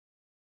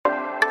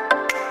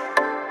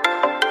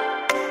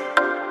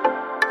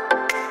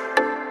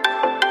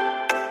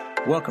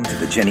Welcome to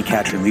the Jenny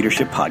Catcher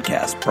Leadership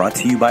Podcast, brought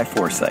to you by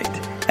Foresight.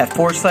 At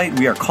Foresight,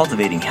 we are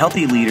cultivating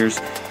healthy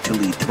leaders to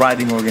lead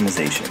thriving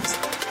organizations.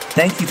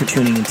 Thank you for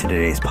tuning into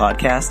today's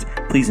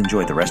podcast. Please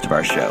enjoy the rest of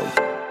our show.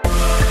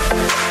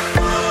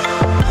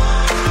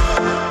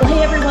 Well,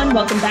 hey everyone,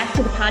 welcome back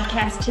to the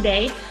podcast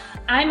today.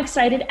 I'm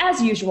excited,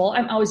 as usual.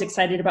 I'm always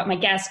excited about my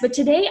guests, but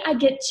today I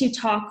get to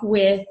talk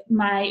with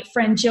my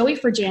friend Joey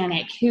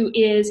Furjanic, who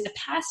is a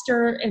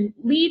pastor and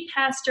lead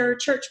pastor,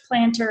 church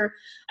planter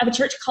of a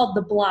church called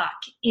The Block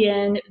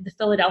in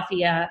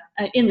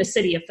the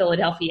city of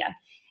Philadelphia.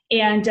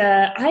 And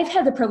I've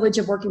had the privilege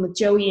of working with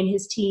Joey and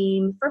his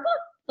team for about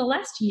the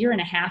last year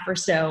and a half or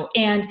so.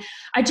 And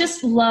I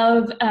just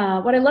love,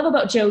 what I love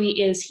about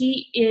Joey is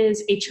he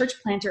is a church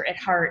planter at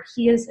heart.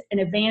 He is an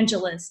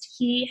evangelist.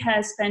 He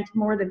has spent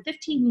more than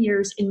 15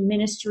 years in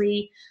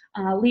ministry,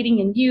 leading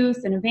in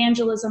youth and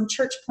evangelism,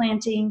 church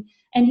planting.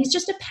 And he's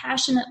just a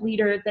passionate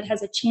leader that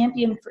is a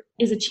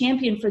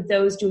champion for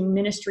those doing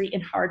ministry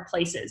in hard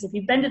places. If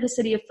you've been to the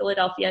city of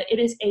Philadelphia, it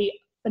is a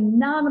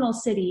phenomenal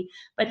city,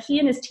 but he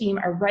and his team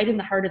are right in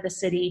the heart of the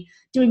city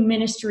doing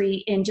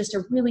ministry in just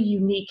a really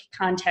unique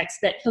context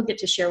that he'll get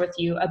to share with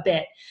you a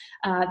bit.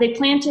 They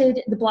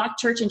planted the Block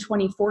Church in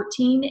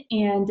 2014,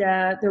 and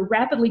they're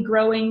rapidly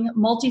growing,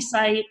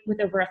 multi-site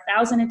with over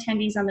 1,000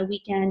 attendees on the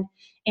weekend.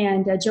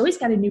 And Joey's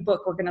got a new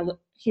book we're going to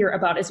hear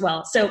about as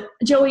well. So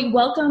Joey,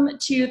 welcome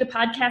to the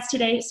podcast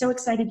today. So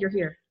excited you're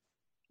here.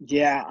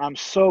 Yeah, I'm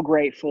so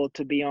grateful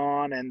to be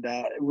on, and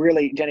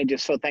really, Jenny,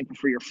 just so thankful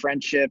for your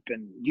friendship,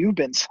 and you've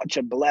been such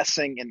a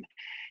blessing and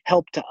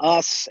help to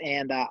us,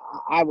 and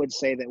I would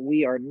say that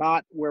we are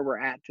not where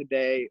we're at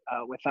today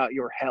without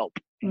your help,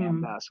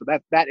 and so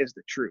that is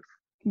the truth.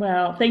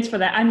 Well, thanks for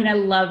that. I mean, I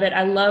love it.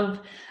 I love,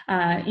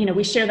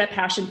 we share that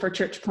passion for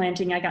church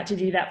planting. I got to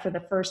do that for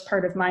the first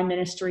part of my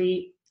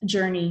ministry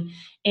journey.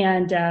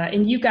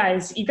 And you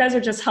guys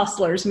are just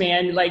hustlers,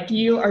 man. Like,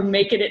 you are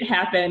making it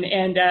happen.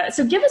 And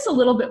so give us a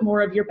little bit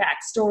more of your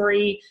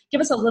backstory.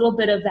 Give us a little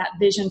bit of that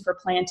vision for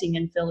planting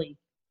in Philly.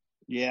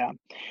 Yeah.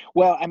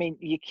 Well, I mean,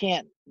 you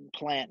can't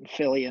plant in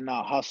Philly and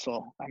not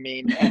hustle. I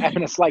mean,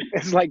 it's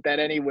like that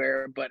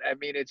anywhere, but I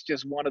mean, it's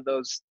just one of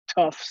those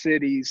tough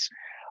cities,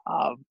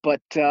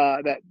 but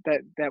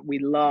that we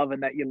love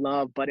and that you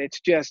love, but it's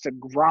just a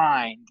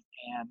grind.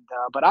 And,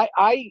 but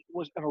I'm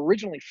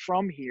originally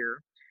from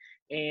here.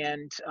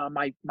 And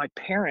my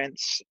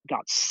parents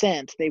got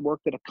sent. They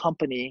worked at a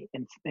company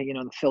in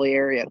the Philly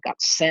area.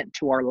 Got sent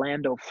to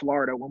Orlando,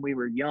 Florida when we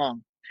were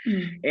young,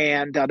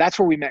 and that's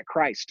where we met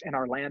Christ, in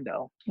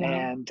Orlando. Wow.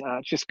 And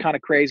it's just kind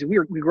of crazy.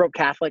 We grew up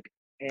Catholic,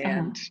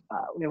 and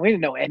we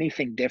didn't know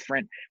anything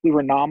different. We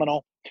were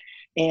nominal,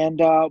 and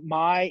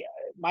my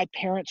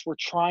parents were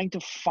trying to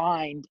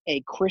find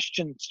a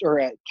Christian or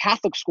a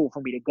Catholic school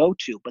for me to go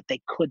to, but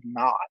they could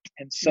not.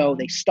 And so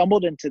they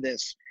stumbled into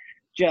this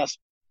just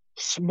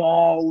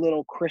small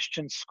little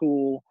Christian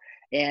school,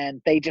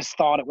 and they just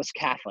thought it was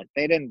Catholic.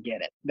 They didn't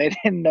get it. They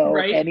didn't know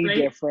any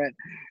different.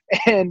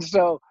 And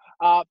so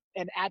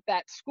and at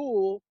that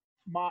school,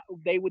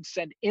 they would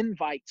send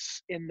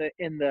invites in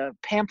the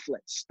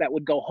pamphlets that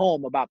would go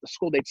home about the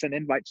school. They'd send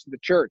invites to the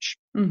church.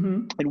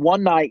 And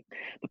one night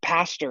the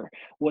pastor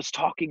was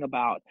talking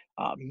about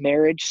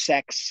marriage,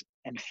 sex,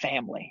 and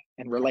family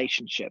and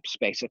relationships,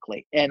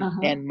 basically.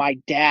 And my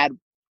dad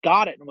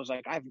got it and was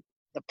like,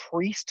 the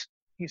priest.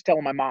 He's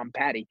telling my mom,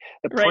 Patty,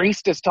 the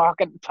priest is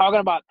talking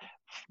about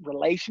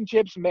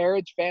relationships,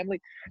 marriage, family,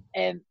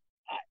 and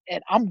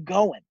I'm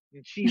going.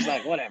 And she's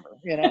like, whatever,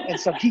 And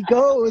so he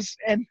goes,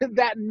 and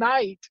that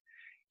night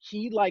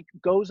he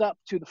goes up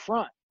to the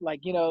front, back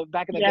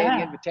in the day,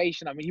 the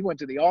invitation. I mean, he went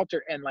to the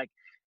altar, and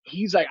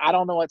he's like, I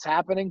don't know what's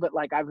happening, but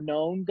I've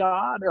known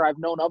God, or I've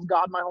known of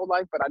God my whole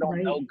life, but I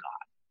don't know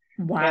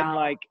God.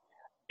 Wow.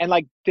 And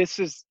this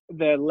is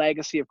the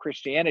legacy of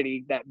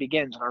Christianity that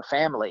begins in our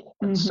family.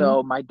 And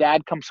so my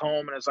dad comes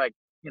home and is like,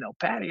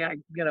 Patty, I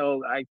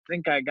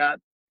think I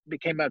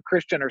became a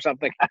Christian or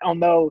something. I don't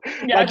know.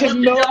 Yeah, just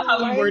no know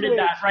how you worded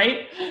that,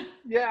 right?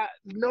 Yeah,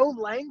 no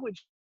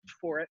language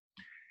for it.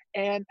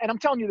 And I'm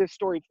telling you this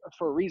story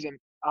for a reason.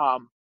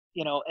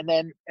 And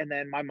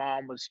then my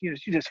mom was,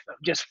 she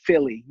just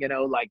Philly,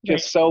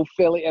 just so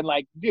Philly, and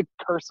you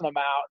cursing them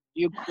out,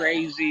 you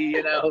crazy,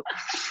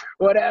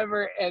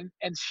 whatever.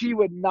 And she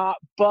would not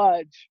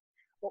budge.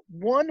 But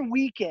one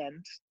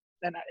weekend,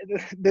 and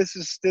this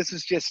is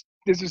just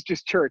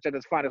church at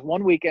its finest.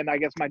 One weekend, I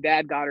guess my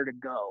dad got her to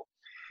go,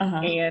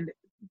 and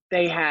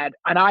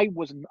I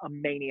was a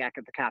maniac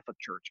at the Catholic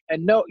Church,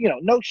 and no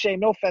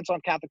shame, no offense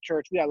on Catholic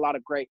Church. We had a lot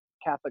of great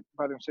Catholic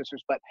brothers and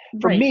sisters, but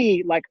for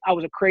me, I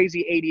was a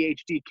crazy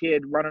ADHD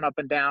kid running up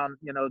and down,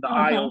 the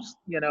aisles,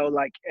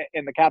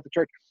 in the Catholic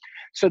Church.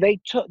 So they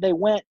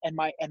went, and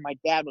my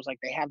dad was like,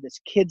 they have this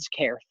kids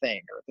care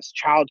thing, or this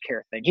child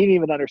care thing. He didn't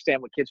even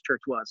understand what kids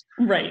church was.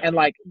 Right. And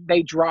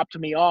they dropped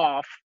me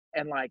off,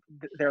 and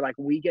they're like,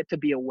 we get to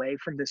be away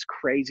from this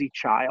crazy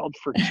child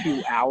for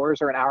 2 hours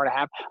or an hour and a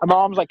half. My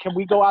mom's like, can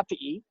we go out to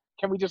eat?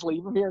 Can we just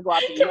leave him here and go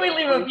out to eat? Can we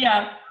leave him?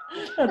 Yeah,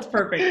 that's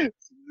perfect.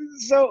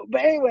 So,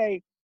 but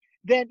anyway,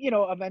 then,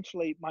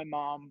 eventually my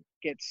mom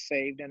gets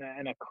saved in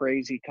a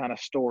crazy kind of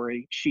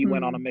story. She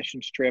went on a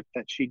missions trip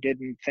that she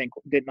didn't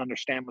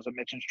understand was a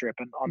missions trip,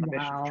 and on the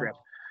missions Wow. trip,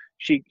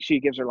 she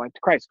gives her life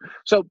to Christ.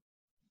 So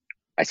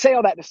I say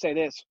all that to say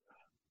this,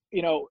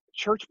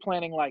 church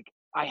planting, like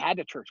I had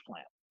to church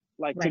plant,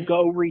 like to Right.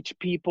 go reach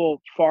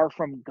people far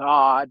from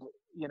God,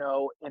 in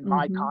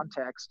my Mm-hmm.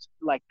 context,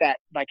 like that,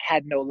 like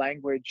had no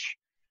language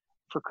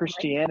for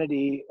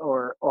Christianity,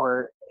 or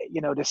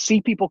to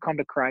see people come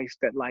to Christ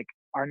that like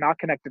are not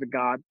connected to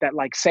God, that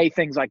like say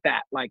things like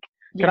that, like,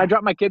 can I Yeah.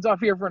 drop my kids off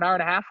here for an hour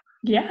and a half?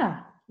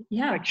 Yeah.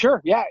 Yeah. Like,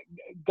 sure, yeah,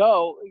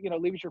 go,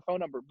 leave us your phone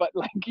number, but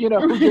like,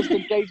 just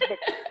in case. But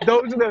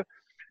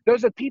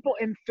those are people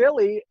in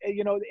Philly,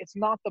 it's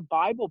not the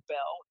Bible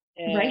Belt,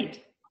 and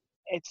Right.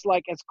 it's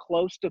like as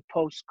close to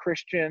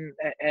post-Christian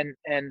and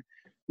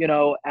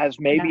as Yeah.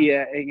 maybe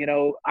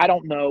I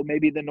don't know,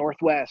 maybe the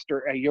Northwest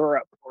or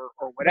Europe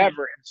or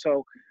whatever. And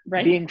so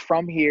Right. being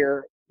from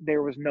here,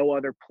 there was no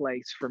other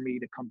place for me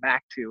to come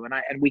back to.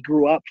 And we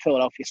grew up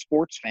Philadelphia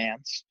sports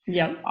fans.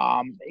 Yep.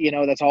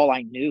 That's all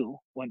I knew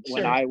when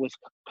Sure. I was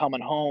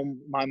coming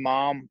home. My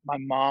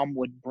mom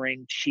would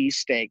bring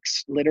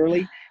cheesesteaks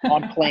literally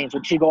on planes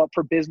when she'd go up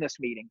for business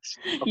meetings.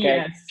 Okay.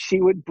 Yes. She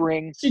would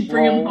bring She'd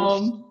bring them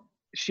rolls. home.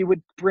 She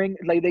would bring,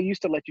 like, they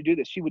used to let you do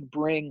this. She would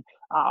bring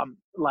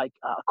like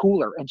a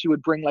cooler, and she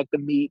would bring like the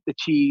meat, the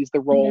cheese,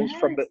 the rolls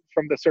from Yes.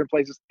 the certain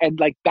places. And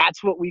like,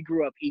 that's what we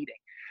grew up eating.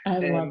 I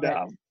love And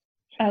it.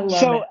 I love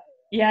so it.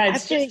 Yeah, I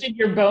it's think, just in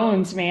your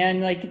bones, man.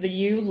 Like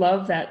you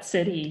love that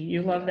city.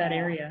 You love that yeah,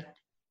 area.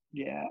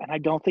 yeah. And I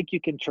don't think you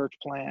can church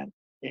plant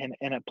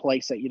in a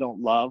place that you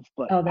don't love,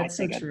 but Oh, I that's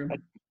so think true. I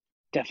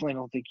definitely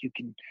don't think you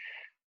can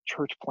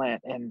church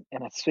plant in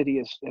a city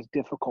as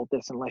difficult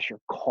as, unless you're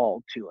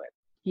called to it,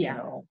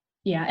 Yeah.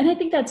 Yeah. And I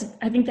think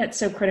that's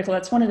so critical.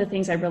 That's one of the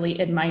things I really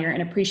admire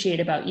and appreciate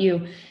about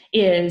you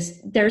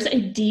is there's a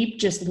deep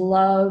just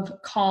love,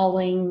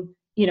 calling,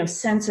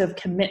 sense of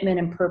commitment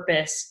and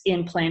purpose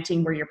in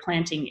planting where you're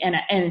planting. And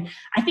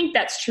I think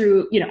that's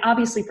true,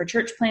 obviously for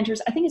church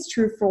planters. I think it's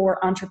true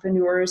for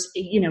entrepreneurs,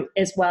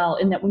 as well,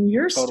 in that when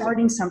you're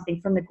starting something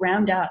from the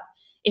ground up,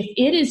 if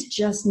it is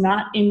just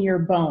not in your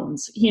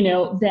bones,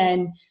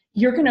 then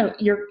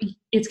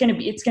it's going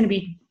to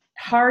be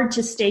hard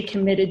to stay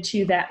committed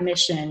to that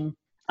mission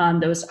on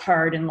those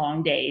hard and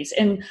long days.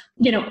 And,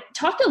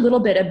 talk a little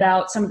bit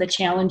about some of the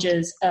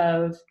challenges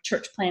of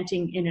church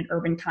planting in an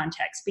urban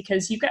context,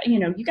 because you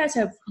guys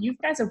have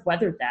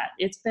weathered that.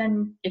 It's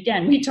been,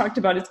 again, we talked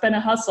about, it's been a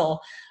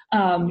hustle.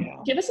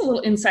 Give us a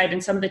little insight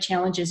in some of the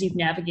challenges you've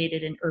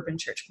navigated in urban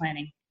church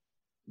planting.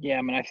 Yeah.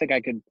 I mean, I think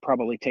I could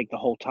probably take the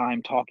whole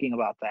time talking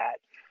about that.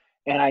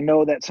 And I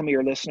know that some of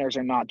your listeners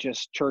are not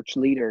just church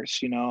leaders,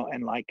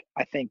 and like,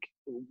 I think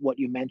what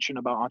you mentioned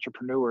about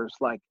entrepreneurs,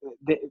 like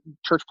the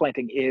church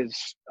planting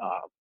is,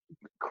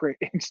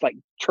 it's like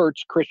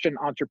church Christian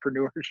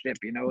entrepreneurship,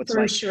 it's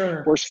For like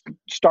sure. we're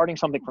starting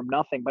something from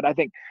nothing. But I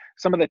think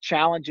some of the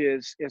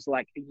challenges is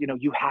like,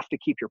 you have to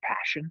keep your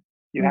passion.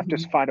 You have to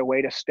find a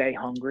way to stay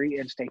hungry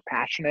and stay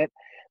passionate,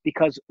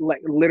 because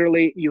like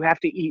literally you have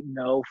to eat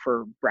no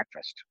for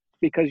breakfast,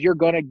 because you're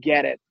going to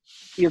get it.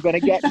 You're going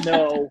to get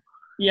no.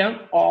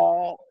 Yep.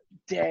 All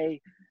day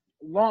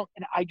long.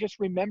 And I just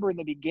remember in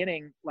the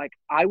beginning, like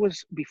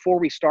before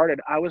we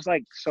started, I was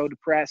like so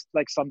depressed,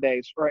 like some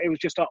days, or it was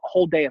just a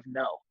whole day of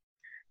no.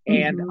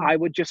 And I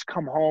would just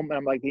come home and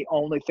I'm like, the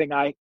only thing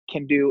I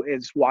can do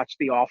is watch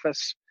The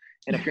Office.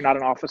 And if you're not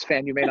an Office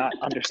fan, you may not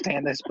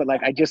understand this, but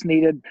like, I just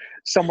needed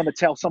someone to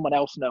tell someone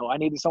else no. I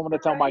needed someone to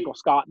tell Michael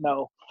Scott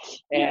no,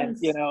 and,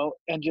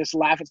 and just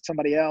laugh at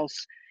somebody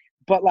else.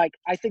 But like,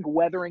 I think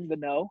weathering the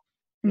no,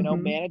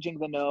 managing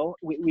the no,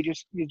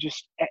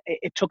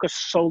 it took us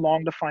so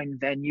long to find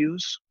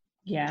venues.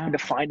 Yeah. And to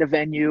find a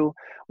venue,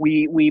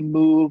 we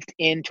moved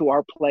into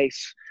our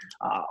place.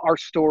 Our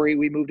story,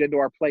 we moved into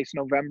our place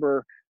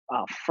November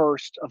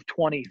 1st of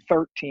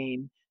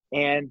 2013,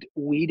 and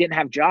we didn't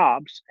have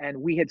jobs, and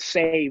we had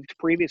saved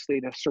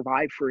previously to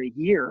survive for a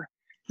year.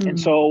 And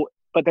so,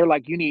 but they're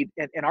like, you need,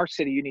 in our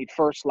city, you need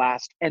first,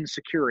 last, and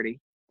security,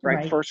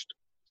 right? First,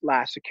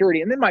 last,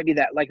 security. And then might be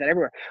that like that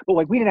everywhere, but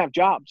like we didn't have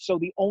jobs. So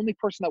the only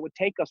person that would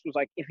take us was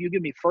like, if you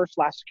give me first,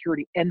 last,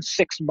 security and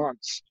 6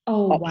 months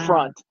up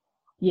front.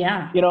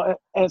 Yeah. And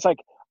it's like,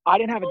 I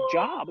didn't have a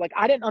job. Like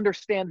I didn't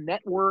understand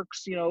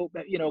networks,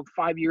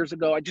 5 years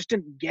ago. I just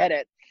didn't get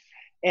it.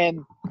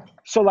 And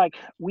so like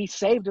we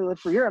saved it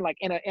for a year, and like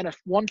in a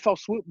one fell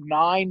swoop,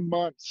 9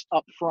 months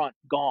up front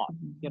gone.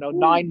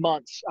 9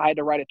 months I had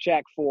to write a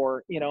check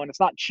for, and it's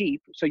not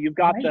cheap. So you've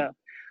got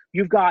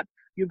you've got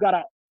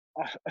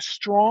a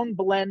strong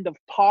blend of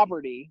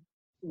poverty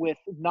with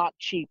not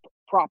cheap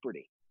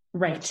property.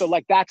 Right. And so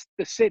like, that's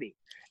the city.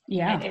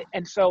 Yeah.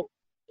 And so,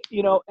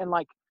 and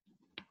like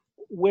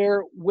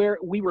where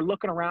we were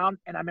looking around,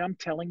 and I mean, I'm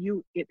telling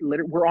you,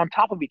 we're on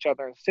top of each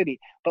other in the city,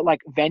 but like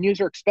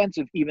venues are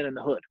expensive, even in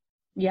the hood.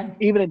 Yeah.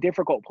 Even in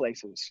difficult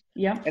places.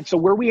 Yeah. And so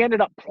where we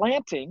ended up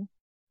planting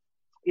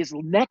is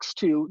next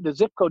to the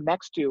zip code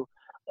next to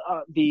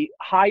the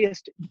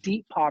highest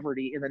deep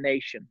poverty in the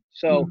nation.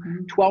 So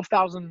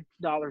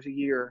 $12,000 a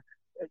year,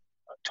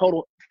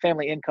 total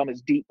family income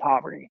is deep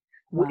poverty.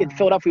 In Wow.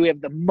 Philadelphia, we have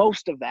the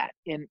most of that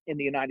in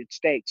the United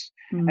States.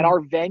 And Mm.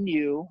 our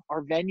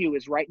venue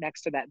is right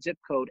next to that zip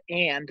code,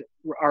 and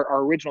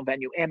our original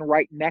venue, and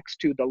right next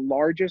to the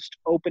largest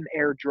open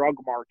air drug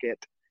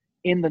market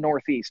in the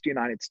Northeast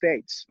United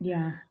States.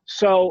 Yeah.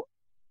 So,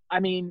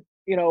 I mean,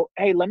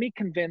 hey, let me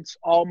convince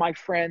all my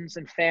friends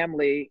and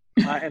family,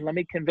 and let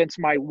me convince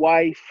my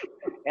wife,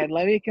 and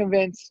let me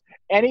convince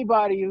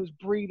anybody who's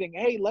breathing,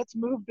 hey, let's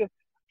move to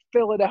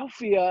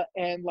Philadelphia,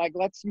 and like,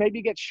 let's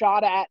maybe get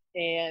shot at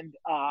and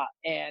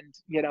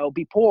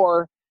be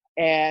poor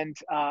and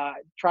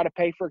try to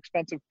pay for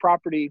expensive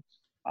property.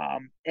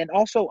 And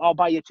also I'll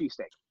buy you a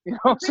cheesesteak,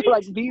 so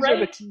like these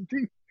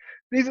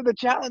are the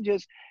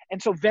challenges.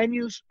 And so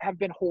venues have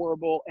been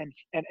horrible and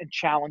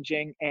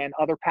challenging, and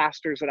other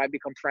pastors that I've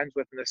become friends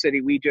with in the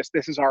city,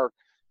 this is our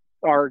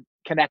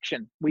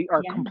connection.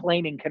 Our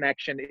complaining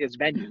connection is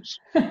venues.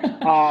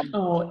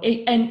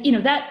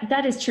 And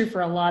that is true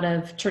for a lot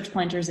of church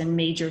planters in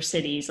major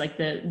cities, like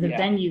the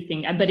venue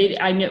thing. But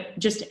I know,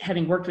 just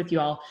having worked with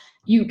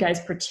you guys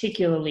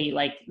particularly,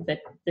 like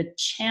the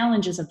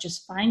challenges of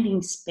just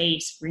finding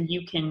space where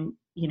you can,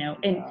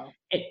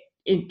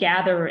 it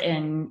gather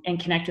and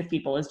connect with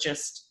people is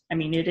just,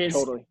 it is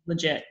totally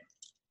legit.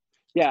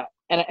 Yeah.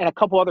 And a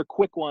couple other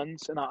quick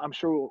ones, and I'm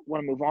sure we'll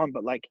want to move on,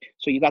 but like,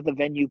 so you got the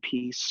venue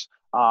piece,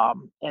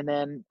 and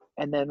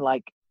then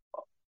like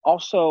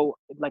also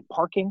like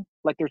parking,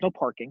 like there's no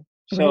parking.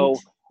 So right.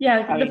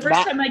 Yeah, the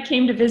first time I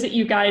came to visit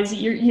you guys,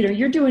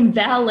 you're doing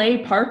valet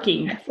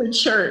parking for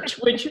church,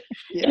 which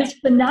is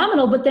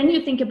phenomenal. But then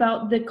you think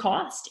about the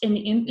cost and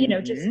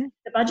just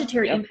the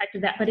budgetary impact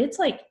of that. But it's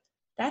like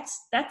that's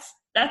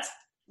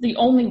the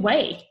only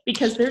way,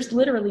 because there's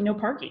literally no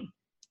parking.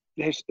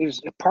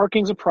 There's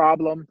parking's a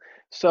problem.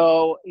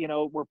 So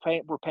we're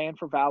paying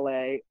for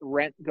valet.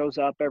 Rent goes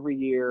up every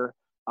year.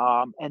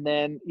 And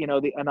then,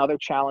 another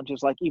challenge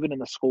is like, even in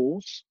the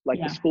schools, like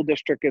the school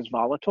district is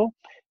volatile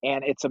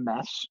and it's a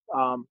mess.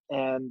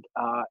 And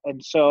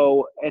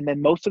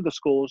then most of the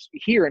schools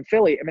here in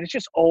Philly, it's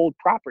just old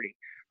property.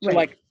 So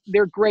like,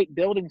 they're great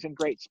buildings and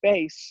great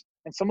space,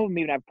 and some of them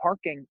even have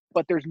parking,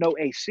 but there's no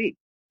AC.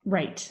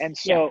 Right. And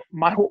so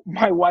my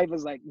wife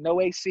is like,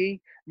 no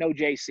AC, no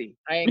JC.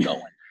 I ain't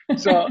going.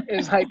 So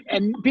it's like,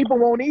 and people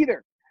won't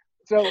either.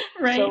 So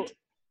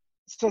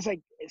it's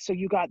like, so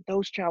you got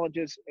those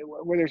challenges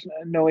where there's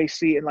no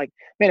AC, and like,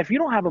 man, if you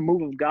don't have a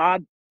move of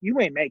God, you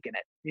ain't making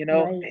it,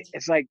 Right.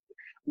 It's like,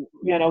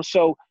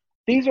 so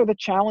these are the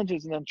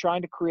challenges, and then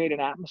trying to create an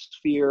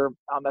atmosphere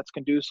that's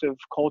conducive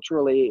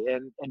culturally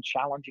and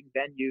challenging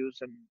venues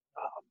and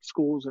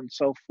schools and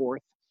so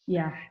forth.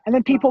 Yeah. And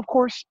then people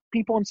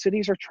in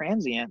cities are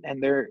transient,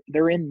 and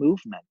they're in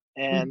movement.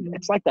 And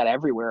it's like that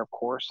everywhere, of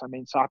course.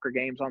 Soccer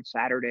games on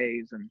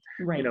Saturdays and,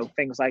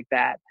 things like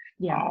that.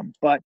 Yeah.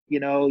 But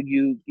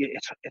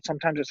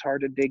sometimes it's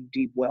hard to dig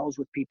deep wells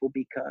with people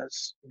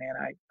because, man,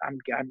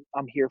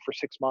 I'm here for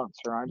 6 months,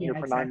 or I'm here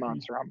for 9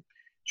 months, or I'm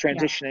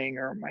transitioning,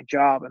 or my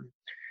job.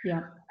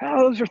 And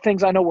those are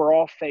things I know we're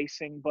all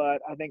facing,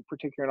 but I think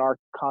particularly in our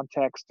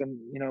context, and,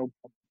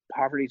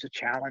 poverty is a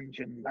challenge.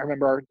 And I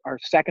remember our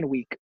second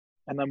week,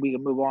 and then we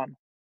can move on.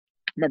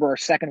 Remember our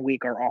second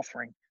week, our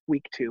offering,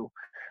 week 2,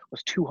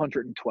 was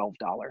 $212.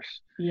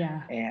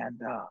 Yeah. And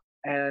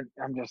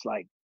I'm just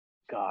like,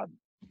 God,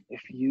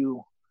 if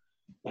you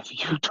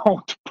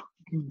don't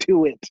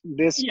do it,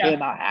 this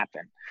cannot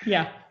happen.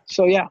 Yeah.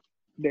 So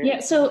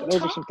so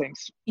those are some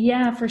things.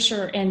 Yeah, for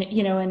sure. And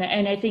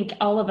and I think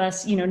all of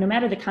us, no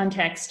matter the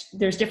context,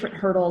 there's different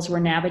hurdles we're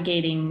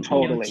navigating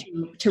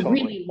to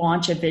really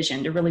launch a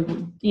vision, to really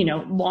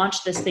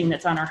launch this thing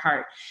that's on our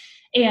heart.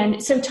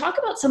 And so talk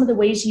about some of the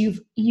ways you've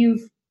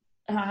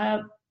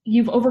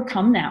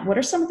overcome that. What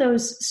are some of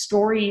those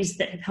stories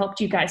that have helped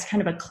you guys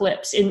kind of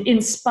eclipse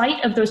in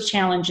spite of those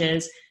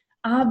challenges?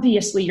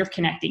 Obviously, you're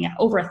connecting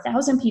over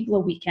 1,000 people a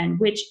weekend,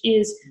 which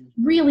is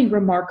really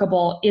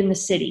remarkable in the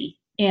city.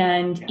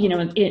 And,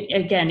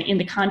 again, in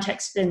the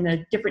context and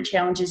the different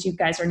challenges you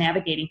guys are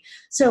navigating.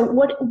 So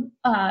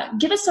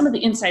give us some of the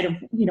insight of,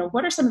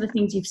 what are some of the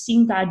things you've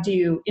seen God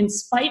do in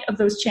spite of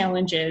those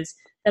challenges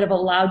that have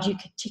allowed you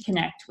to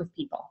connect with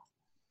people?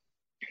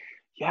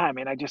 Yeah,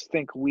 I just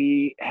think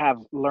we have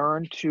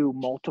learned to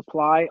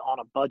multiply on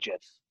a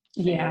budget.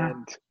 Yeah.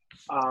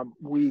 And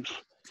we've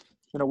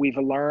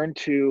learned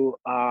to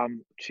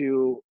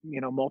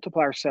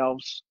multiply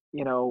ourselves,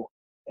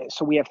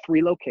 so we have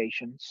 3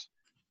 locations.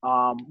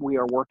 We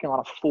are working on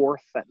a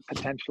 4th that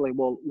potentially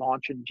will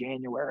launch in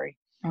January.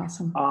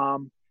 Awesome.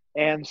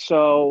 And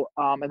so,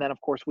 and then of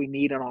course we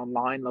need an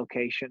online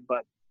location,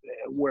 but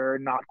we're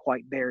not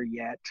quite there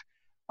yet.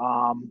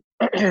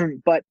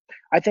 But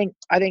I think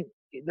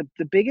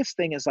the biggest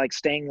thing is like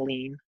staying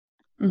lean.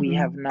 Mm-hmm. We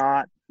have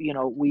not,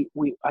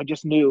 I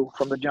just knew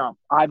from the jump,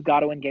 I've got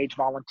to engage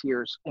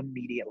volunteers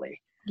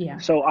immediately. Yeah.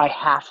 So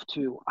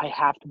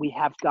we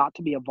have got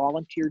to be a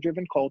volunteer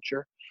driven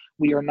culture.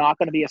 We are not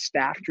going to be a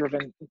staff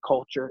driven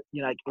culture.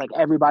 Like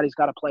everybody's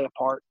got to play a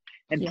part,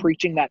 and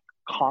preaching that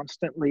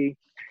constantly.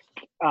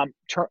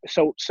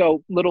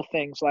 So little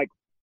things like,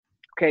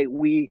 okay,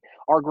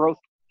 our growth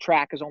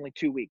track is only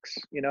 2 weeks,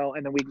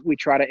 and then we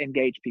try to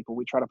engage people.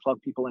 We try to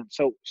plug people in.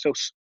 So,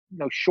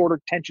 shorter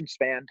attention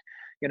span,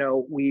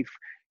 we've,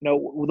 the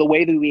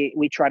way that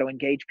we try to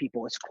engage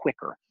people is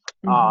quicker.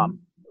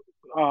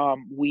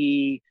 Mm-hmm.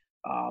 We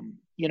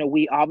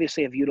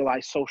obviously have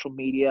utilized social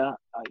media,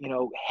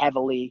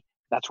 heavily.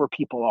 That's where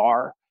people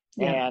are,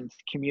 and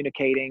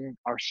communicating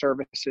our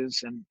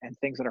services and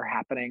things that are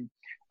happening.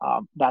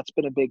 That's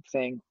been a big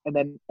thing. And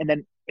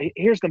then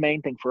here's the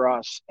main thing for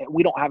us.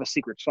 We don't have a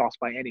secret sauce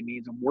by any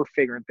means, and we're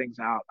figuring things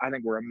out. I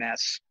think we're a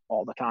mess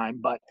all the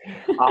time, but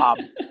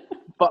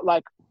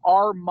like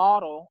our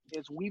model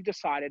is we've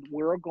decided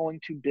we're going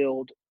to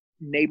build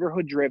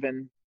neighborhood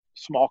driven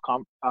small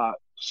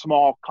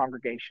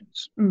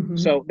congregations. Mm-hmm.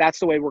 So that's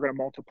the way we're going to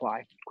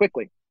multiply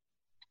quickly.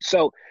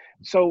 So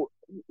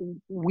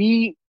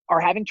we are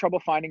having trouble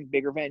finding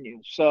bigger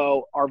venues.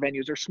 So our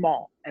venues are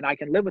small, and I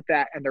can live with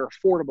that, and they're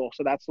affordable.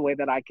 So that's the way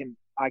that I can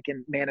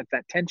manage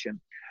that tension.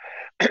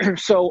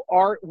 So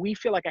we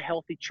feel like a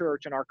healthy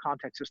church in our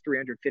context is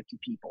 350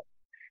 people.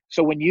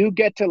 So when you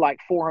get to like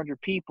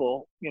 400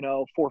 people,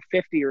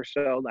 450 or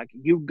so, like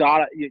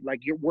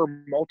we're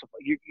multiple.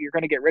 You're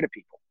going to get rid of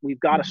people. We've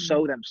got to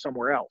sow them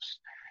somewhere else.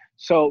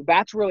 So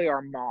that's really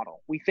our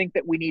model. We think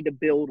that we need to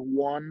build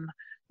one,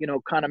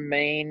 kind of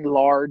main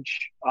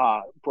large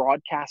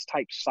broadcast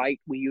type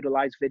site. We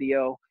utilize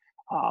video,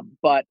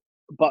 but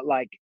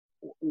like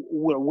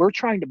we're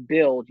trying to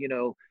build,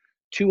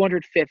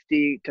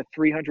 250 to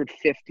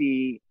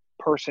 350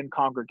 person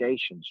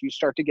congregations. You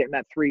start to get in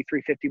that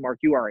 350 mark,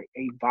 you are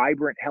a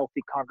vibrant,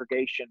 healthy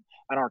congregation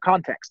in our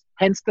context.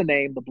 Hence the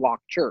name, the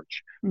Block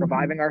Church,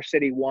 reviving our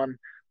city one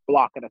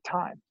block at a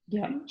time.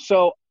 Yeah.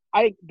 So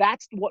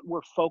that's what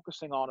we're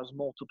focusing on, is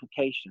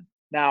multiplication.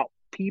 Now,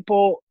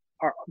 people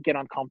get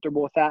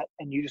uncomfortable with that,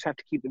 and you just have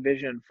to keep the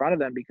vision in front of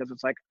them, because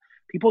it's like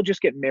people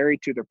just get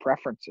married to their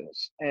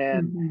preferences.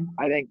 And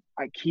I think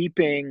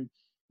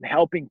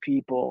helping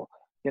people,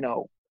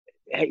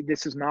 hey,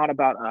 this is not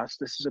about us.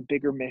 This is a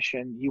bigger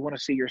mission. You want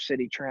to see your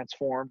city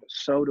transformed.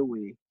 So do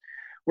we.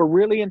 We're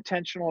really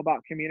intentional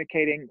about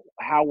communicating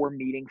how we're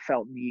meeting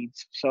felt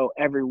needs. So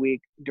every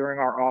week during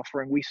our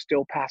offering, we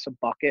still pass a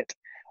bucket.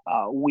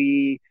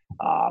 We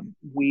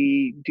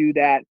do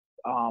that.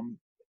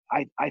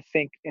 I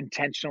think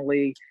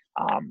intentionally.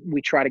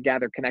 We try to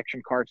gather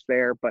connection cards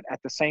there, but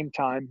at the same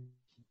time,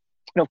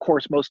 of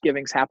course, most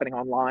giving's happening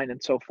online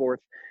and so forth,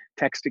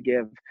 text to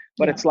give.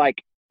 But it's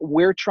like,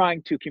 we're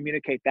trying to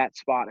communicate that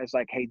spot as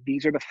like, hey,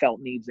 these are the felt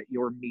needs that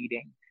you're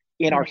meeting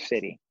in our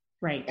city.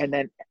 Right. And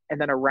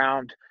then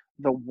around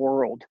the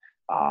world.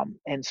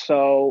 And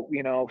so,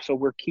 so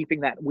we're keeping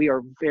that. We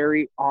are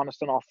very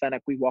honest and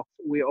authentic. We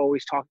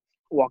always talk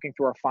walking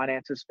through our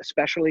finances,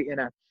 especially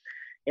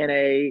in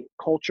a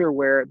culture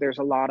where there's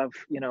a lot of,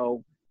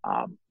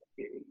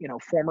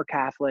 former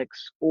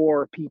Catholics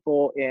or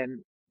people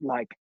in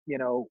like,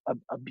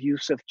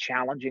 abusive,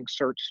 challenging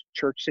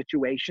church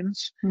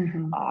situations.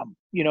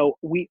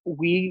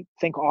 We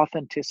think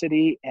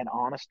authenticity and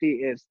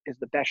honesty is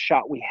the best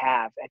shot we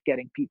have at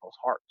getting people's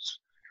hearts.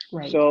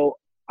 Right. So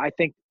I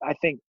think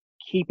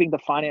keeping the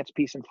finance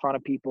piece in front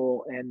of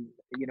people, and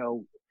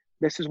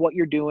this is what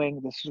you're doing,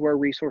 this is where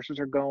resources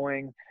are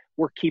going.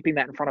 We're keeping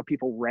that in front of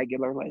people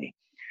regularly.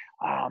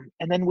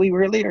 And then we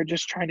really are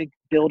just trying to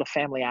build a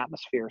family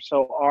atmosphere.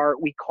 So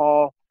we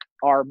call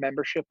our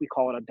membership, we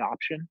call it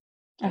adoption.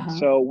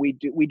 So we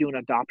do an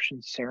adoption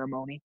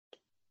ceremony,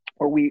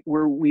 or we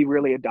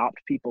really adopt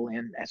people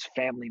in as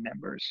family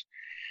members,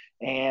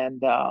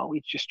 and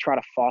we just try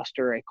to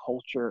foster a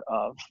culture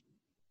of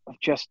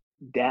just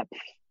depth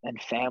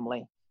and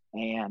family.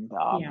 And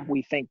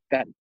we think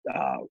that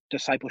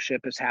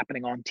discipleship is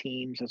happening on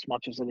teams as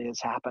much as it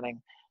is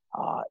happening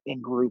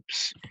in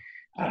groups.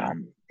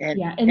 And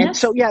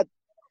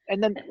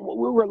then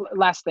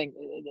last thing,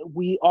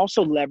 we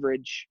also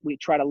we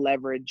try to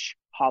leverage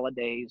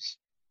holidays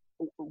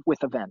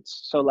with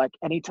events. So like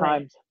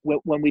anytime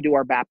when we do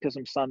our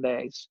baptism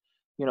Sundays,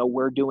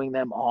 we're doing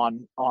them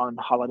on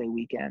holiday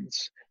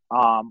weekends,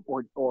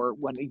 or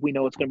when we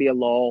know it's going to be a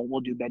lull, we'll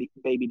do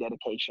baby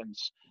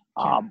dedications,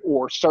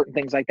 or certain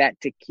things like that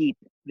to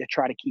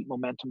try to keep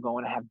momentum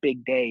going, and have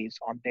big days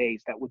on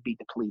days that would be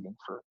depleting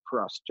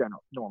for us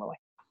normally.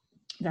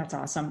 That's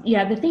awesome.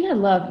 Yeah. The thing I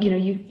love,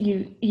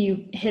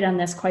 you hit on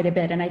this quite a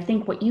bit. And I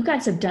think what you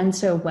guys have done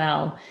so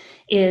well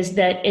is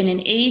that in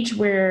an age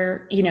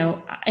where,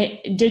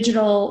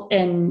 digital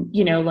and,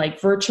 like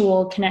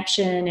virtual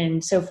connection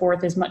and so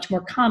forth is much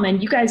more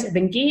common, you guys have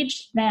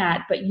engaged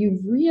that, but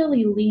you've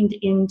really leaned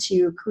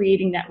into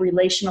creating that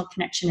relational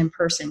connection in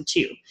person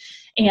too.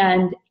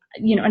 And,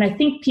 and I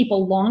think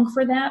people long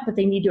for that, but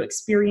they need to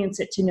experience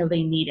it to know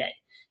they need it.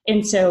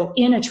 And so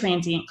in a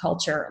transient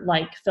culture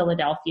like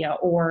Philadelphia,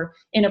 or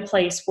in a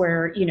place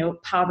where,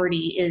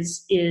 poverty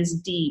is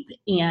deep,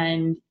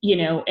 and,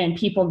 and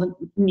people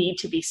need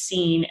to be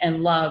seen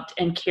and loved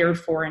and cared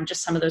for, and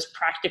just some of those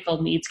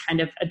practical needs kind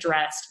of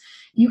addressed,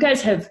 you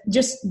guys have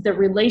just the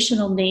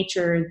relational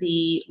nature,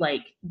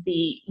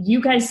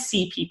 you guys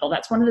see people.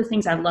 That's one of the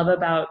things I love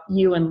about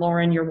you and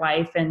Lauren, your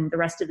wife, and the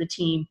rest of the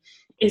team,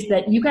 is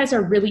that you guys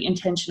are really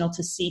intentional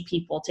to see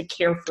people, to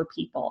care for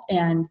people.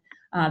 And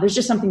there's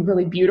just something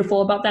really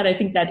beautiful about that. I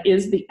think that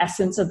is the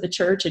essence of the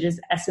church. It is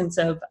the essence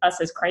of us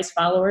as Christ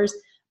followers.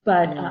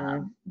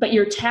 But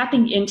you're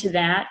tapping into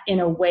that in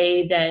a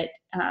way that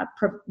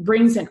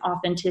brings an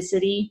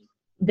authenticity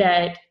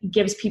that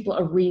gives people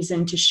a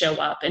reason to show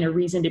up and a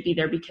reason to be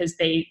there, because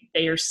they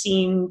are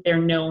seen,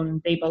 they're known,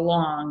 they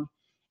belong,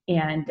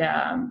 and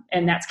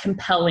that's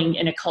compelling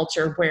in a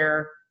culture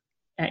where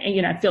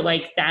I feel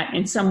like that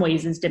in some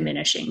ways is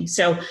diminishing.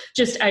 So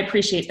I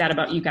appreciate that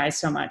about you guys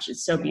so much.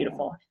 It's so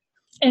beautiful.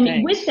 And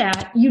Thanks. With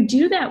that, you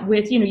do that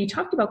with, you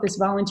talked about this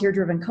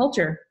volunteer-driven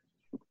culture.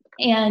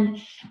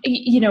 And,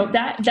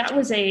 that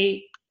was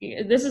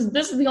this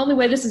is the only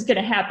way this is going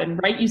to happen,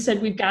 right? You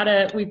said we've got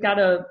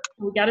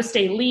to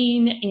stay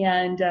lean,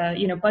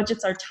 and,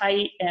 budgets are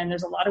tight, and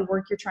there's a lot of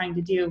work you're trying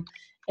to do.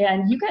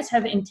 And you guys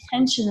have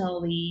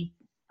intentionally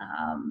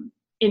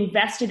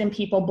invested in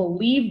people,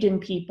 believed in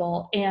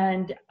people.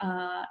 And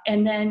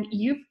then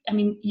you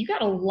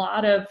got a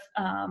lot of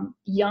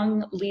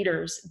young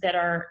leaders that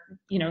are,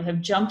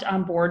 have jumped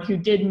on board, who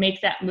did make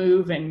that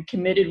move and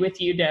committed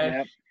with you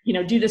to,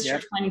 do this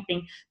church planting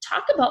thing.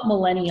 Talk about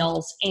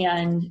millennials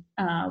and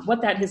what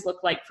that has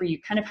looked like for you,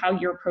 kind of how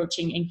you're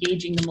approaching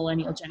engaging the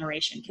millennial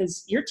generation,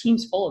 because your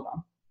team's full of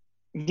them.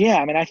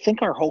 Yeah, I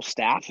think our whole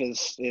staff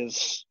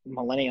is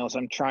millennials.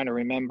 I'm trying to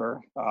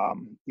remember,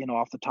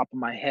 off the top of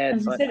my head.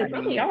 As you said, they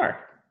probably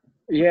are.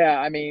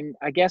 Yeah,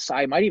 I guess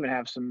I might even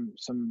have some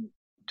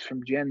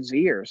from Gen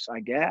Zers. I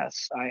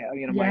guess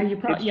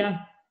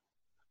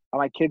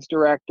my kids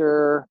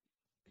director,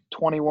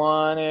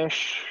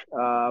 21-ish.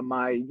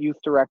 My youth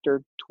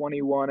director,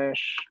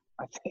 21-ish.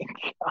 I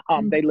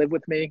think they live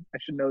with me. I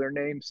should know their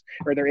names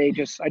or their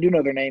ages. I do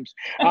know their names.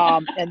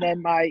 And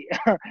then my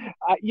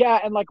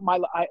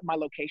my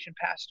location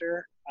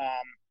pastor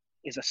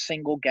is a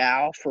single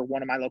gal for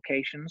one of my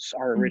locations,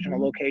 our original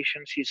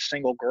location. She's a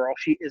single girl.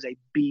 She is a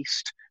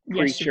beast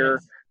preacher,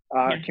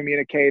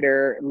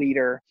 communicator,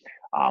 leader.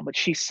 But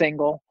she's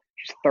single.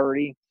 She's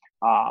 30.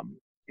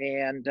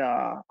 And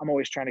I'm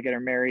always trying to get her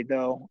married,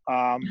 though.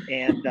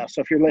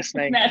 So if you're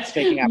listening,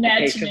 taking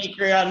applications,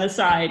 matchmaker on the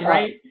side,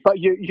 right? But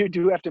you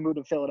do have to move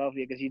to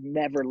Philadelphia, because you're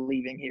never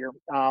leaving here.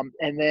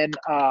 And then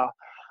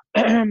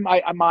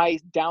my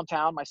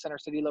downtown, my Center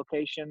City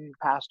location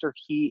pastor,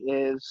 he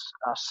is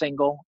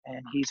single,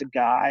 and he's a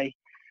guy.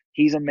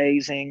 He's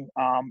amazing.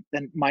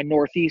 Then my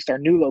Northeast, our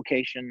new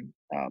location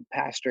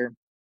pastor,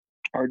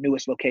 our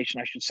newest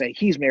location, I should say,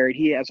 he's married.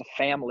 He has a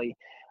family.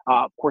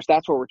 Of course,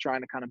 that's what we're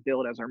trying to kind of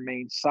build as our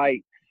main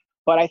site.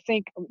 But I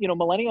think,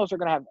 millennials are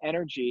going to have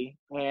energy,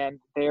 and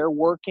they're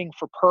working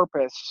for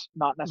purpose,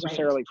 not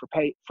necessarily for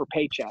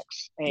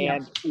paychecks.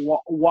 And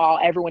while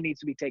everyone needs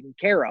to be taken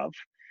care of,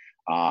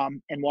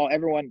 and while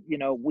everyone,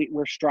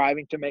 we're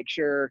striving to make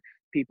sure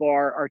people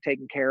are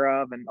taken care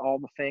of and all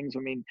the things.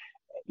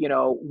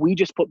 We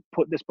just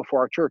put this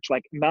before our church.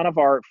 Like, none of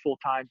our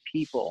full-time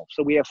people.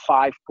 So we have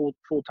 5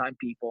 full-time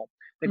people.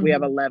 I think we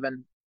have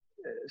 11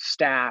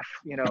 staff.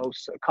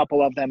 So a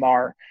couple of them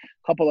are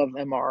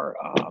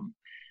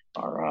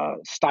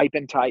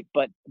stipend type,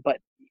 but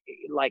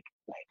like,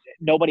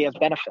 nobody has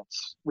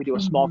benefits. We do a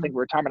small thing for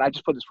retirement. I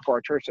just put this before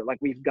our church that, like,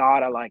 we've got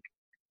to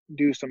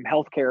do some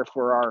healthcare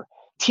for our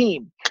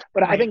team.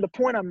 But I think the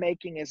point I'm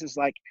making is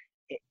like,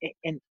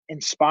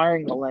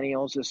 inspiring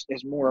millennials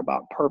is more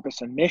about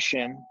purpose and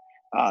mission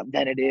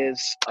than it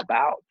is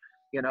about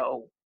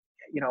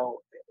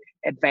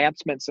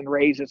advancements and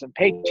raises and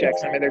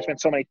paychecks. There's been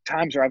so many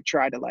times where I've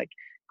tried to, like,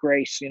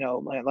 Grace,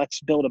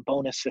 let's build a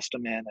bonus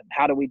system in, and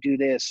how do we do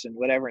this and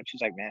whatever. And she's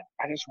like, man,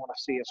 I just want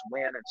to see us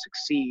win and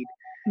succeed.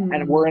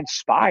 And we're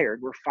inspired.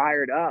 We're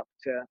fired up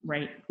to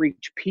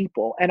reach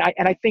people. And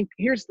I think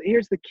here's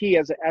the key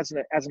as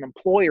an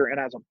employer and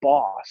as a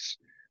boss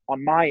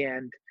on my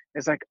end,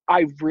 is like,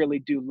 I really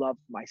do love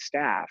my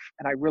staff,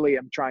 and I really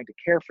am trying to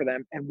care for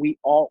them. And we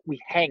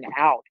hang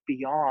out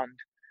beyond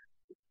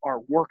our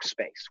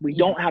workspace. We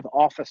don't have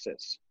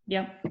offices.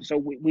 So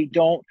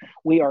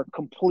we are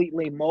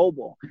completely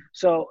mobile.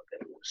 So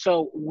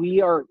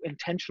we are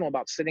intentional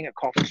about sitting at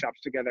coffee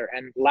shops together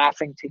and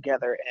laughing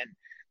together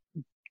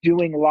and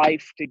doing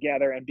life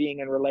together and being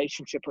in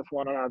relationship with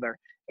one another.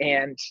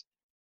 And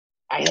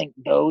I think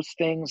those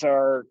things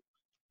are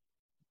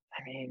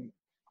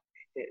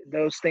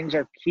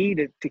key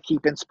to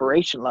keep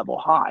inspiration level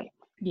high.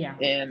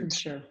 And for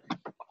sure.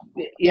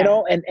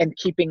 And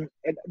keeping,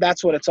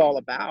 that's what it's all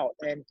about.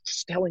 And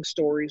just telling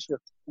stories.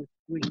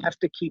 We have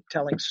to keep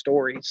telling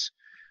stories.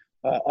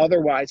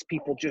 Otherwise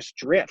people just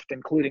drift,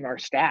 including our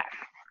staff.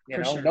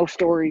 Sure. No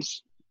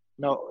stories,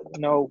 no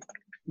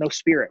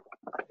spirit.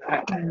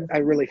 I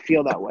really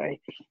feel that way.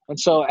 And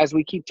so as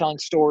we keep telling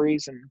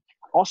stories, and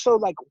also,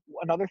 like,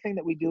 another thing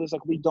that we do is,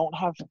 like, we don't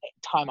have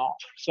time off.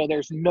 So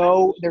there's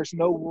no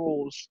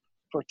rules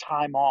for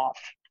time off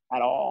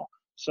at all.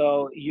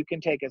 So you can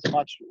take as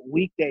much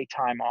weekday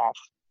time off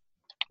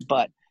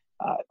But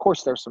of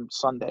course, there's some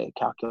Sunday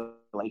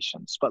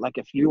calculations. But like,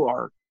 if you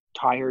are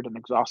tired and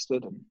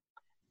exhausted, and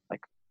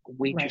like,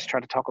 we Right. just try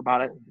to talk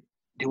about it and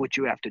do what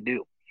you have to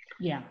do.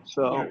 Yeah.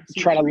 So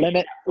you try to create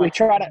limit. that We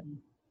try to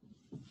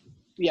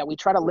flexibility. we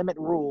try to limit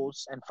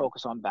rules and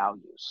focus on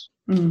values.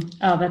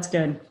 Oh, that's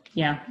good.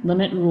 Yeah.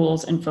 Limit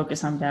rules and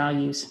focus on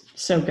values.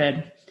 So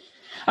good.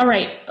 All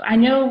right. I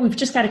know we've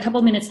just got a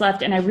couple minutes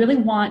left, and I really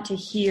want to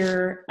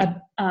hear,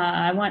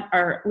 I want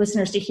our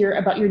listeners to hear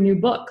about your new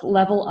book,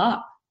 Level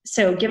Up.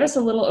 So give us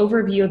a little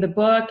overview of the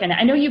book. And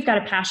I know you've got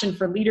a passion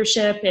for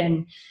leadership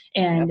and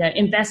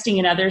investing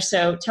in others.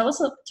 So tell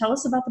us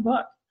about the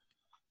book.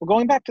 Well,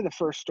 going back to the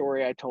first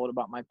story I told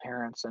about my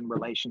parents and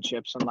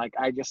relationships, and like,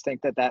 I just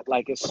think that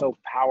like is so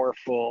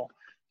powerful,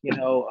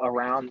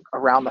 around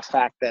the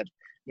fact that,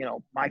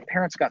 my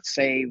parents got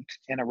saved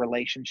in a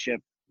relationship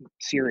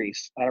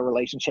series, at a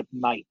relationship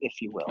night,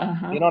 if you will.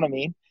 Uh-huh. You know what I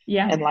mean?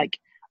 Yeah. And like,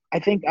 I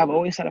think I've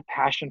always had a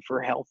passion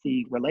for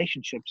healthy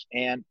relationships,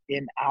 and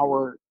in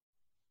our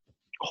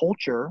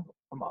culture,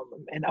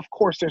 and of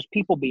course there's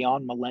people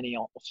beyond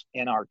millennials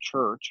in our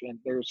church, and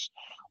there's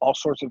all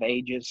sorts of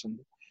ages and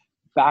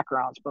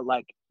backgrounds, but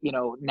like,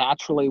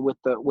 naturally with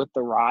the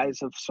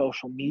rise of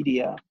social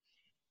media,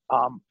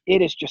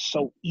 it is just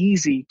so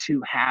easy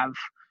to have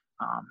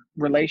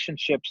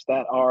relationships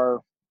that are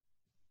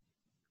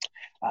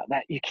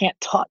that you can't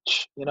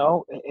touch.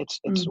 It's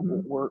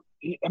we're,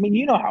 I mean,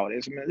 you know how it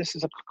is. I mean, this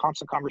is a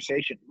constant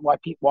conversation,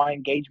 why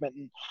engagement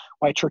and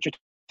why church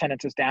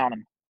attendance is down,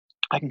 and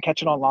I can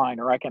catch it online,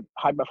 or I can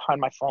hide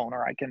behind my phone,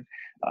 or I can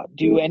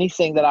do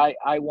anything that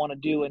I want to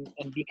do, and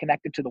be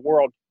connected to the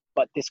world,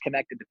 but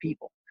disconnected to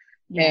people.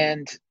 Yeah.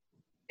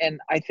 And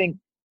I think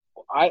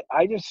I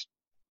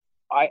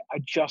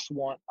just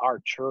want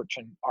our church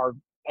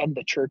and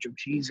the Church of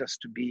Jesus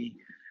to be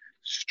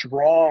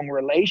strong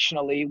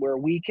relationally, where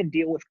we can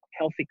deal with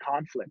healthy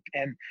conflict.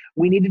 And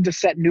we needed to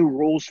set new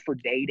rules for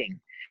dating,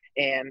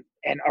 and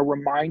a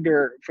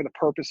reminder for the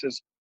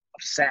purposes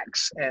of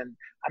sex. And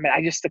I mean,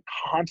 the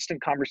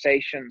constant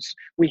conversations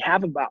we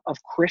have of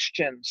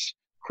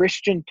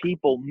Christian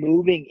people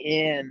moving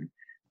in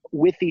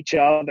with each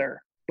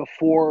other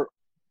before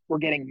we're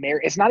getting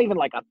married. It's not even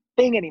like a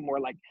thing anymore.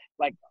 Like,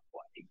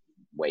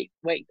 wait,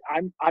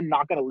 I'm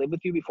not going to live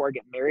with you before I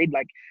get married.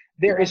 Like,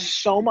 there is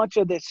so much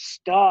of this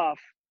stuff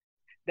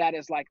that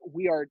is like,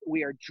 we are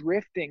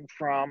drifting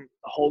from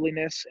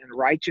holiness and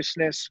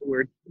righteousness.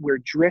 We're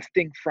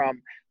drifting from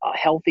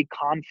healthy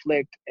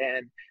conflict,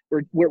 and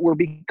we're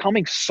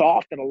becoming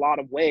soft in a lot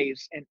of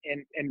ways,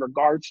 in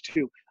regards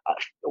to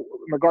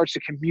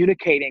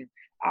communicating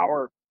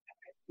our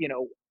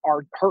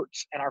our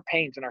hurts and our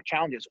pains and our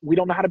challenges. We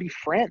don't know how to be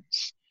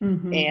friends.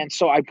 And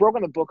so I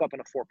broken the book up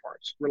into 4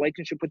 parts.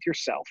 Relationship with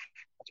yourself.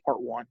 That's part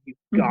 1. You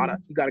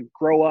gotta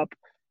grow up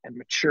and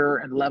mature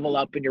and level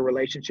up in your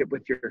relationship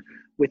with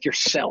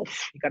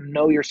yourself. You gotta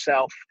know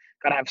yourself,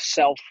 gotta have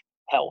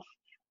self-health.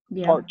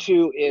 Yeah. Part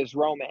 2 is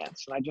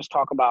romance. And I just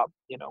talk about,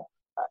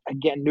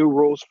 again, new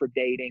rules for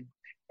dating,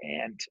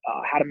 and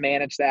how to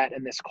manage that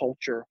in this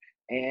culture,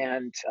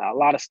 and a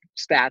lot of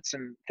stats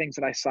and things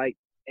that I cite,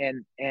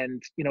 and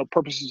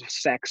purposes of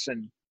sex,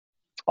 and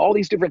all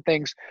these different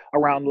things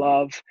around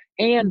love,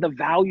 and the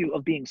value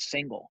of being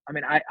single. I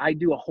mean, I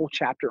do a whole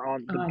chapter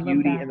on the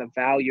beauty and the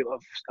value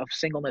of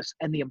singleness,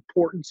 and the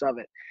importance of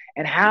it,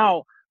 and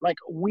how like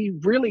we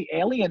really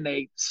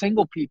alienate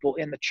single people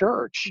in the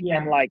church. Yeah.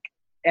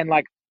 And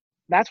like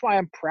that's why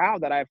I'm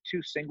proud that I have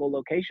 2 single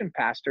location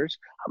pastors.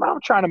 I'm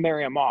not trying to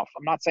marry them off.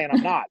 I'm not saying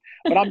I'm not,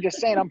 but I'm just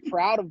saying I'm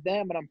proud of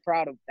them, and I'm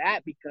proud of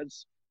that,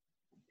 because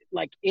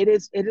like it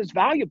is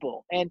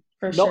valuable. And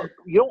sure,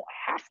 you don't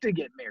have to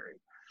get married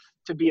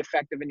to be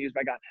effective and used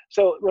by God.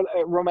 So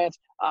romance.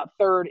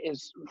 3rd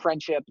is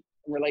friendship,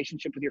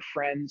 relationship with your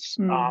friends,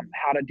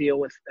 how to deal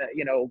with,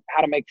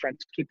 how to make friends,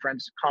 keep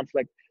friends,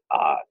 conflict,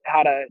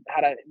 how to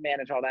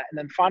manage all that. And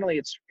then finally,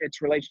 it's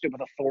relationship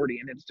with authority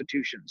and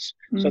institutions.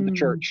 So the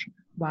church,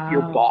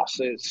 your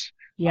bosses,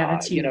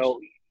 that's huge.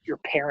 Your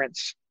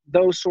parents,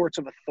 those sorts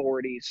of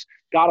authorities,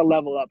 got to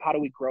level up. How do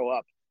we grow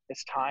up?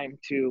 It's time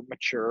to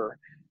mature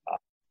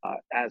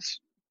as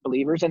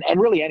believers, and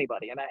really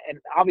anybody. And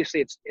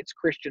obviously it's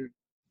Christian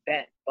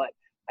bent, but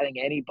I think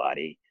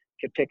anybody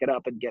could pick it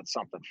up and get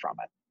something from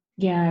it.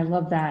 Yeah, I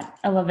love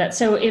that.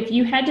 So if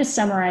you had to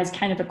summarize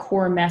kind of a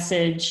core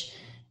message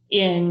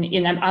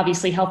in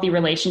obviously healthy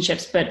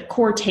relationships, but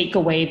core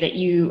takeaway that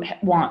you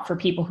want for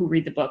people who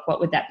read the book, what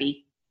would that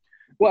be?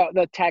 Well,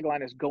 the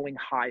tagline is going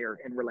higher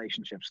in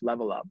relationships,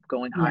 level up,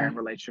 going higher in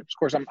relationships. Of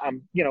course,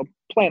 I'm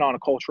playing on a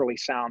culturally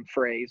sound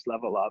phrase,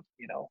 level up,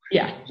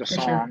 it's a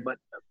song, sure.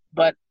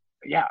 But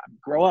yeah,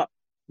 grow up,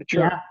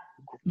 mature,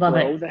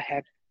 grow the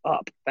heck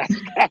up. That's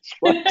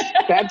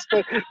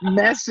the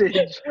message.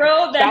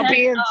 Grow the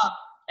heck up.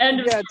 End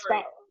of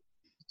story.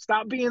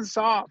 Stop being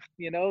soft,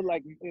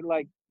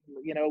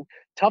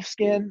 tough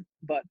skin,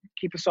 but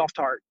keep a soft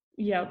heart.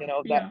 Yeah.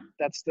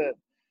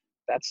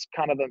 That's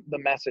kind of the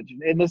message.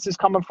 And this is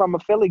coming from a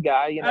Philly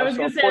guy, I was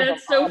going to say,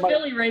 that's so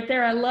Philly right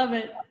there. I love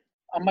it.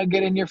 I'm going to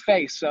get in your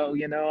face. So,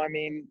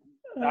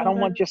 I don't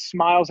want just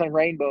smiles and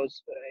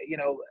rainbows.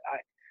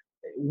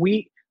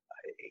 We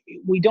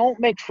don't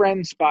make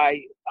friends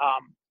by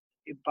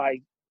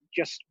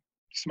just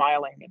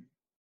smiling and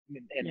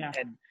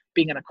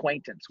being an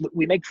acquaintance.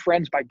 We make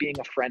friends by being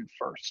a friend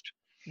first.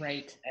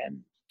 Right.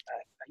 And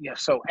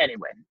so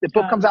anyway, the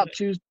book comes out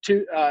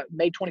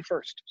May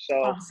 21st. So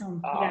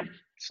awesome.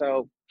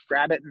 So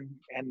grab it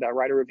and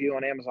write a review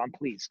on Amazon,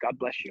 please. God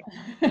bless you.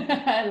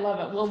 I love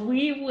it. Well,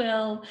 we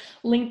will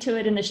link to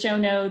it in the show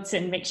notes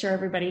and make sure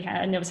everybody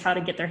knows how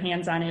to get their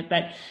hands on it.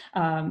 But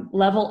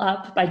Level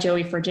Up by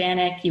Joey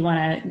Furjanic, you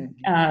want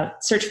to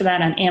search for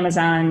that on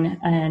Amazon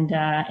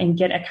and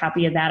get a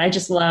copy of that. I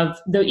just love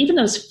even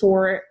those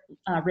 4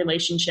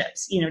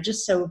 relationships,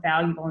 just so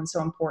valuable and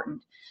so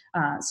important.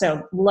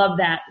 So love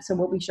that. So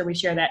we'll be sure we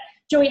share that.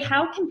 Joey,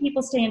 how can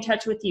people stay in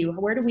touch with you?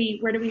 Where do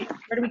we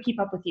keep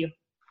up with you?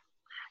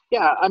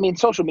 Yeah, I mean,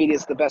 social media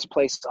is the best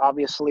place,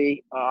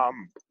 obviously.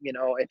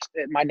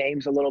 My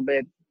name's a little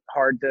bit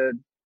hard to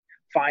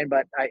find,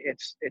 but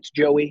it's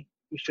Joey.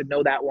 You should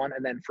know that one.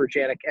 And then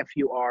Furjanic,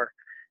 Furjanic.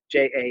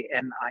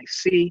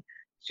 It's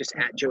just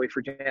at Joey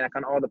Furjanic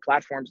on all the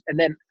platforms. And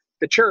then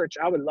the church,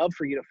 I would love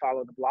for you to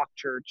follow the Block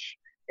Church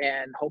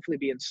and hopefully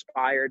be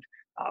inspired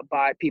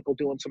by people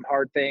doing some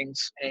hard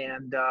things.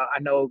 And I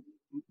know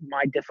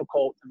my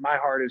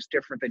heart is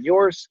different than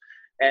yours.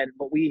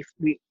 But we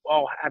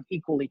all have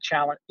equal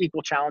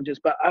challenges.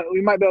 But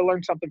we might be able to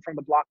learn something from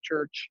the Block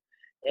Church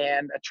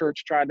and a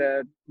church trying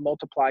to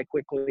multiply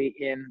quickly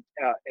in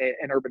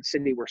an urban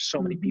city where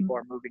so many people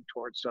are moving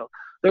towards. So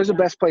those are the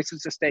best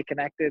places to stay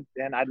connected.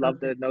 And I'd love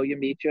to know you,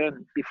 meet you,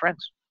 and be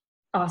friends.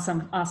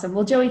 Awesome.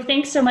 Well, Joey,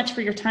 thanks so much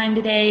for your time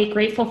today.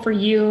 Grateful for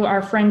you,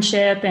 our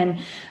friendship, and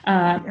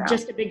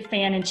just a big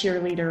fan and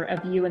cheerleader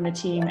of you and the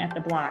team at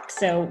the Block.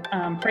 So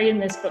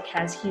praying this book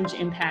has huge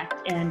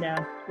impact, and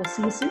we'll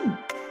see you soon.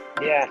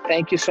 Yeah,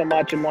 thank you so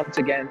much. And once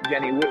again,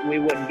 Jenny, we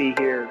wouldn't be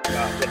here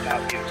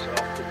without you. So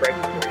we're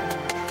grateful for you.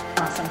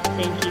 Awesome.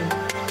 Thank you.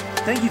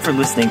 Thank you for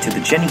listening to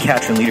the Jenny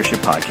Catron Leadership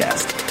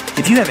Podcast.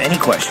 If you have any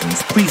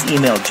questions, please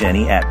email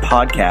Jenny at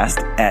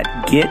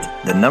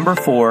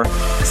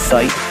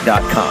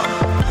podcast@get4site.com.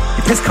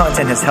 If this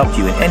content has helped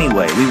you in any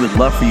way, we would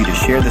love for you to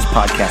share this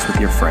podcast with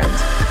your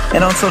friends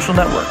and on social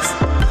networks.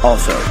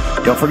 Also,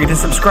 don't forget to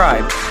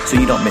subscribe so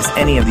you don't miss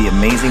any of the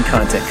amazing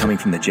content coming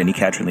from the Jenny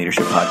Catron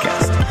Leadership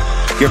Podcast.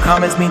 Your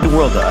comments mean the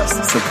world to us,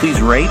 so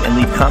please rate and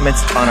leave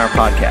comments on our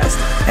podcast.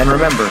 And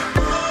remember,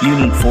 you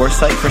need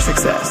foresight for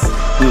success.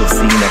 We will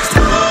see you next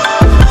time.